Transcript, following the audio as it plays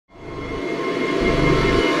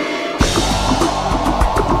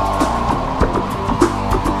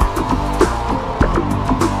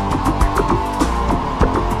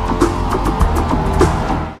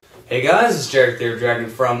it's Jarek the Dragon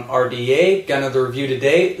from RDA. Got another review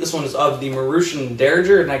today. This one is of the Marushin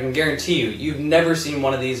Derringer, and I can guarantee you, you've never seen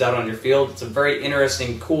one of these out on your field. It's a very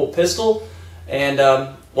interesting, cool pistol, and,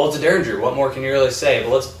 well, it's a Derringer. What more can you really say? But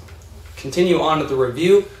let's continue on with the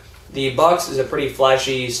review. The box is a pretty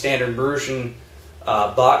flashy, standard Marushin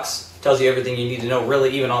box. Tells you everything you need to know, really,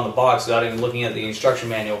 even on the box, without even looking at the instruction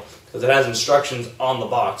manual, because it has instructions on the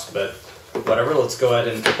box, but whatever. Let's go ahead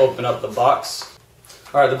and open up the box.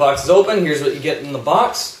 Alright, the box is open. Here's what you get in the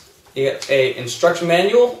box. You get an instruction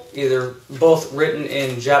manual, either both written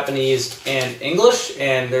in Japanese and English,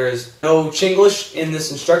 and there is no Chinglish in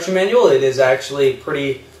this instruction manual. It is actually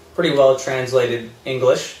pretty well translated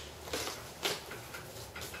English.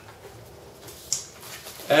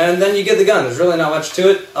 And then you get the gun. There's really not much to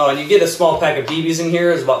it. Oh, and you get a small pack of BBs in here.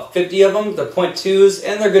 There's about 50 of them. They're .2s,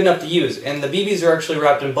 and they're good enough to use. And the BBs are actually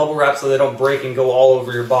wrapped in bubble wrap so they don't break and go all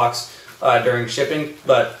over your box during shipping.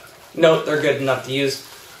 But no, they're good enough to use.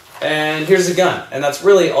 And here's the gun. And that's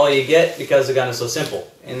really all you get because the gun is so simple.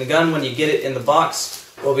 And the gun, when you get it in the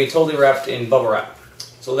box, will be totally wrapped in bubble wrap.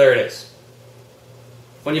 So there it is.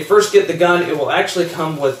 When you first get the gun, it will actually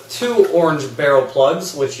come with 2 orange barrel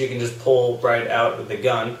plugs, which you can just pull right out of the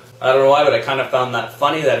gun. I don't know why, but I kind of found that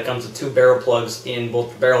funny that it comes with 2 barrel plugs in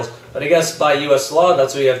both the barrels. But I guess by US law,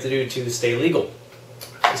 that's what you have to do to stay legal.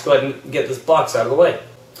 Let's go ahead and get this box out of the way.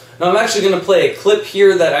 Now I'm actually going to play a clip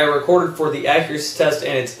here that I recorded for the accuracy test,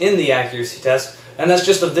 and it's in the accuracy test. And that's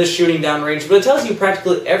just of this shooting down range, but it tells you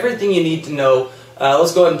practically everything you need to know.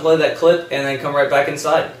 Let's go ahead and play that clip and then come right back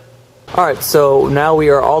inside. Alright, so now we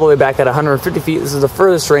are all the way back at 150 feet. This is the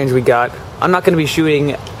furthest range we got. I'm not going to be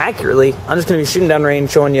shooting accurately. I'm just going to be shooting down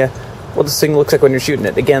range, showing you what this thing looks like when you're shooting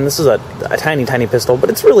it. Again, this is a tiny, tiny pistol, but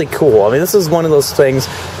it's really cool. I mean, this is one of those things.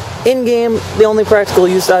 In-game, the only practical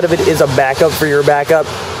use out of it is a backup for your backup.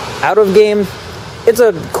 Out of game, it's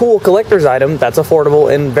a cool collector's item that's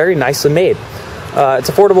affordable and very nicely made. It's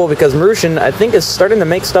affordable because Marushin, I think, is starting to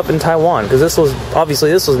make stuff in Taiwan, because this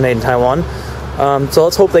was made in Taiwan. So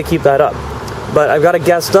let's hope they keep that up. But I've got it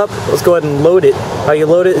gassed up. Let's go ahead and load it. How you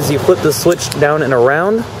load it is you flip the switch down and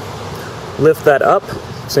around, lift that up,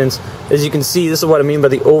 since, as you can see, this is what I mean by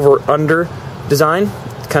the over-under design.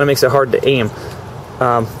 It kind of makes it hard to aim.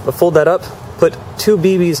 But fold that up, put 2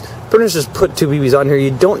 BBs, pretty much just put 2 BBs on here.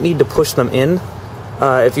 You don't need to push them in.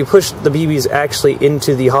 If you push the BBs actually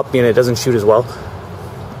into the hop unit, it doesn't shoot as well.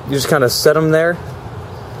 You just kind of set them there,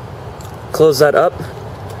 close that up,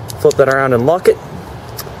 flip that around and lock it,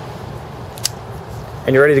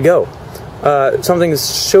 and you're ready to go. Something to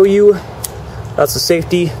show you, that's the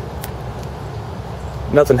safety.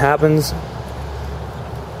 Nothing happens.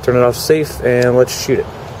 Turn it off safe, and let's shoot it.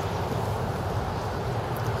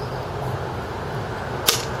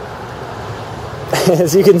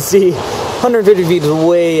 As you can see, 150 feet is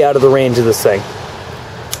way out of the range of this thing.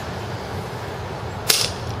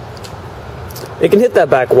 It can hit that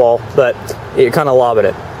back wall, but you're kind of lobbing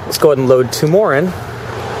it. Let's go ahead and load 2 more in,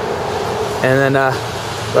 and then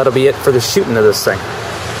that'll be it for the shooting of this thing.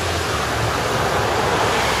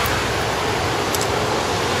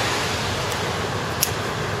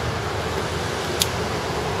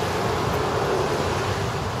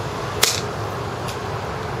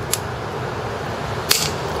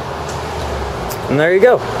 And there you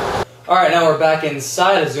go. Alright, now we're back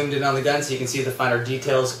inside. I zoomed in on the gun so you can see the finer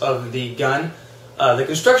details of the gun. The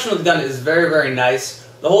construction of the gun is very, very nice.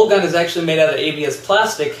 The whole gun is actually made out of ABS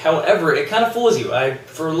plastic. However, it kind of fools you.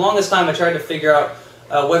 For the longest time, I tried to figure out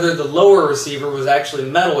whether the lower receiver was actually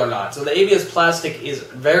metal or not. So the ABS plastic is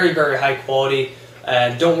very, very high quality,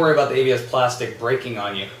 and don't worry about the ABS plastic breaking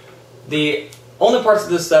on you. The only parts of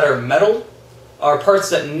this that are metal are parts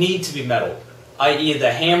that need to be metal, i.e.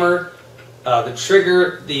 the hammer, the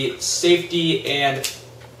trigger, the safety and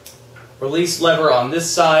release lever on this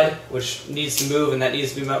side, which needs to move, and that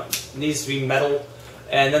needs to be metal,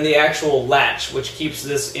 and then the actual latch, which keeps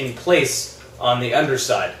this in place on the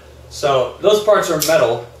underside. So those parts are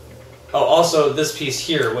metal. Oh, also this piece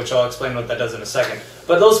here, which I'll explain what that does in a second.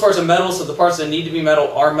 But those parts are metal, so the parts that need to be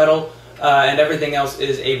metal are metal, and everything else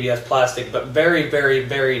is ABS plastic, but very, very,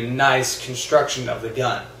 very nice construction of the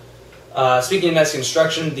gun. Speaking of nice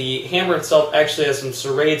construction, the hammer itself actually has some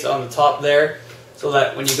serrades on the top there, so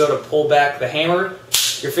that when you go to pull back the hammer,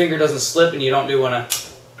 your finger doesn't slip and you don't do one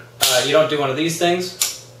of these things.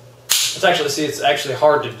 It's actually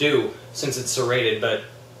hard to do since it's serrated, but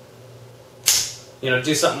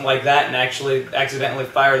do something like that and actually accidentally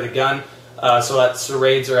fire the gun. So that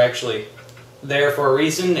serrades are actually there for a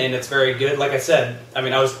reason, and it's very good. Like I said, I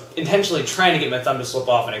was intentionally trying to get my thumb to slip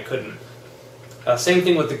off and I couldn't. Same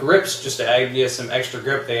thing with the grips, just to add you some extra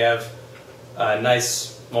grip. They have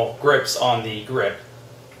nice well, grips on the grip.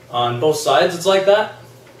 On both sides it's like that.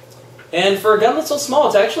 And for a gun that's so small,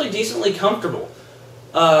 it's actually decently comfortable.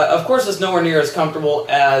 Of course, it's nowhere near as comfortable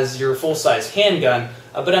as your full-size handgun,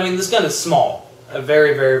 but I mean, this gun is small.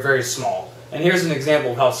 Very, very, very small. And here's an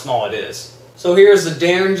example of how small it is. So here's the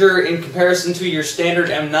Derringer in comparison to your standard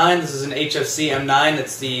M9. This is an HFC M9.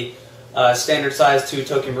 It's the standard size to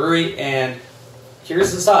Tokimarui, and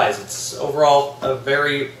here's the size. It's overall a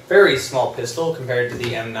very, very small pistol compared to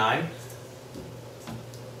the M9.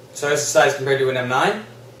 So that's the size compared to an M9.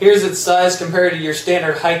 Here's its size compared to your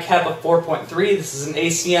standard high cap of 4.3. This is an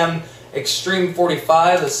ACM Extreme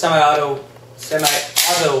 45, the semi-auto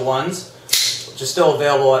ones, which is still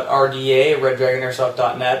available at RDA,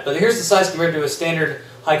 RedDragonAirsoft.net. But here's the size compared to a standard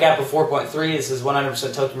high cap of 4.3. This is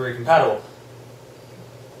 100% Tokimarui compatible.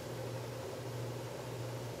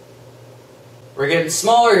 We're getting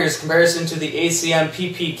smaller. Here's comparison to the ACM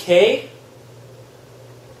PPK.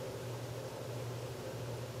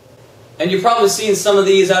 And you've probably seen some of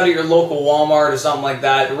these out at your local Walmart or something like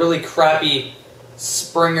that. The really crappy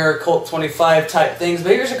Springer Colt 25 type things.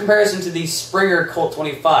 But here's a comparison to the Springer Colt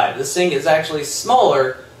 25. This thing is actually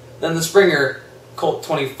smaller than the Springer Colt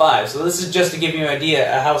 25. So this is just to give you an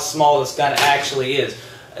idea of how small this gun actually is.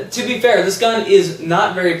 To be fair, this gun is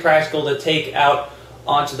not very practical to take out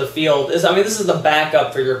onto the field. I mean, this is the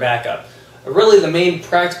backup for your backup. Really, the main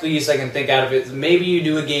practical use I can think out of it is maybe you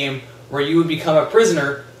do a game where you would become a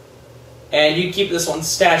prisoner and you keep this one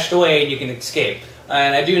stashed away and you can escape.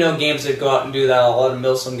 And I do know games that go out and do that. A lot of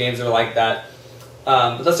Milsim games are like that.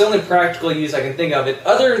 But that's the only practical use I can think of it.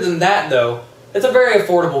 Other than that, though, it's a very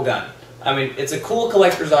affordable gun. I mean, it's a cool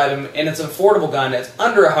collector's item, and it's an affordable gun. It's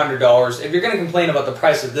under $100. If you're going to complain about the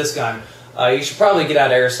price of this gun, you should probably get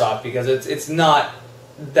out of Airsoft, because it's not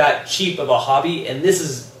that cheap of a hobby, and this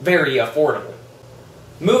is very affordable.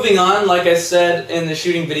 Moving on, like I said in the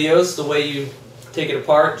shooting videos, the way you take it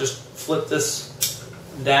apart, just flip this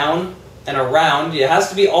down and around. It has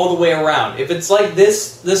to be all the way around. If it's like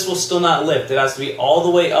this, this will still not lift. It has to be all the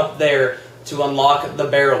way up there to unlock the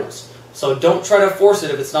barrels. So don't try to force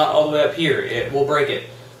it if it's not all the way up here. It will break it.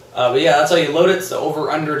 But yeah, that's how you load it. It's the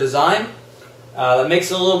over-under design. That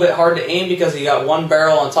makes it a little bit hard to aim because you got one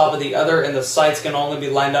barrel on top of the other, and the sights can only be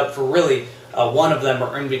lined up for really one of them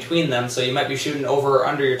or in between them. So you might be shooting over or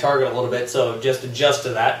under your target a little bit, so just adjust to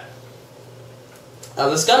that.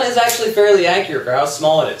 This gun is actually fairly accurate for how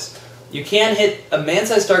small it is. You can hit a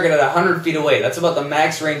man-sized target at 100 feet away. That's about the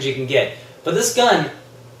max range you can get. But this gun,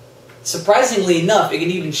 surprisingly enough, it can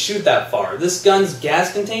even shoot that far. This gun's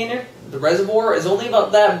gas container, the reservoir, is only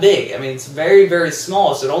about that big. I mean, it's very, very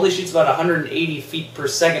small, so it only shoots about 180 feet per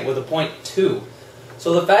second with a .2.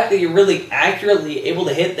 So the fact that you're really accurately able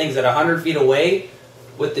to hit things at 100 feet away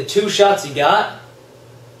with the 2 shots you got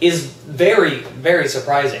is very, very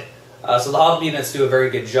surprising. So the hop units do a very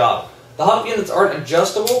good job. The hop units aren't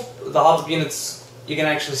adjustable. The hop units, you can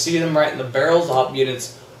actually see them right in the barrels. The hop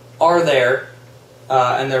units are there,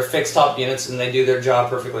 and they're fixed hop units, and they do their job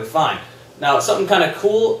perfectly fine. Now, something kind of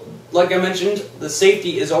cool, like I mentioned, the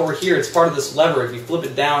safety is over here. It's part of this lever. If you flip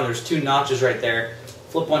it down, there's 2 notches right there.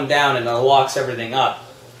 Flip one down, and it locks everything up.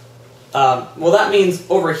 Well, that means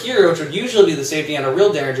over here, which would usually be the safety on a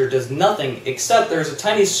real Derringer, does nothing, except there's a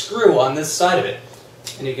tiny screw on this side of it.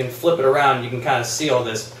 And you can flip it around, and you can kind of see all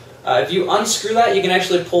this. If you unscrew that, you can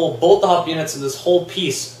actually pull both the hop units and this whole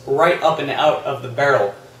piece right up and out of the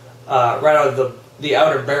barrel, right out of the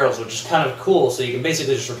outer barrels, which is kind of cool, so you can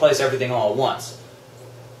basically just replace everything all at once.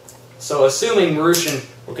 So assuming Marushin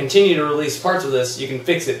will continue to release parts of this, you can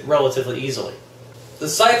fix it relatively easily. The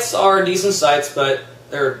sights are decent sights, but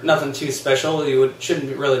they're nothing too special. You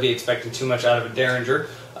shouldn't really be expecting too much out of a Derringer.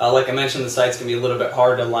 Like I mentioned, the sights can be a little bit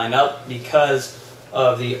hard to line up because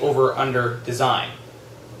of the over-under design.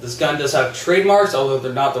 This gun does have trademarks, although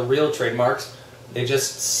they're not the real trademarks. They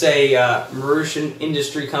just say Marushin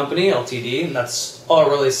Industry Company, Ltd, and that's all it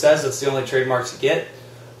really says. That's the only trademarks you get.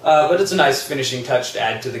 But it's a nice finishing touch to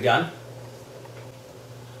add to the gun.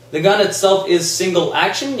 The gun itself is single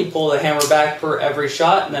action. You pull the hammer back per every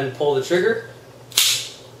shot and then pull the trigger,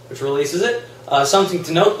 which releases it. Something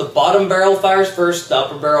to note, the bottom barrel fires first, the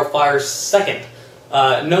upper barrel fires second.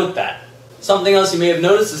 Note that. Something else you may have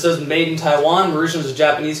noticed, it says made in Taiwan. Marushin is a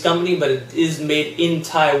Japanese company, but it is made in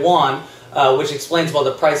Taiwan, which explains why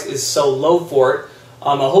the price is so low for it.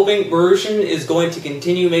 I'm hoping Marushin is going to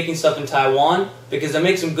continue making stuff in Taiwan, because they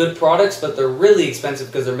make some good products, but they're really expensive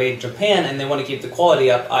because they're made in Japan, and they want to keep the quality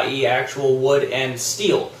up, i.e. actual wood and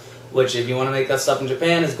steel, which if you want to make that stuff in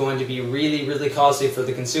Japan is going to be really, really costly for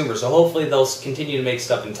the consumer. So hopefully they'll continue to make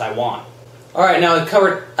stuff in Taiwan. Alright, now I've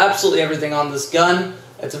covered absolutely everything on this gun.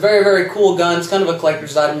 It's a very, very cool gun. It's kind of a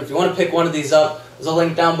collector's item. If you want to pick one of these up, there's a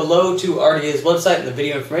link down below to RDA's website and the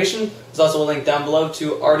video information. There's also a link down below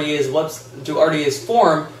to RDA's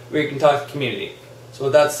forum where you can talk to the community. So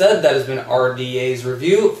with that said, that has been RDA's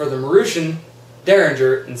review for the Marushin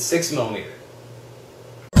Derringer in 6mm.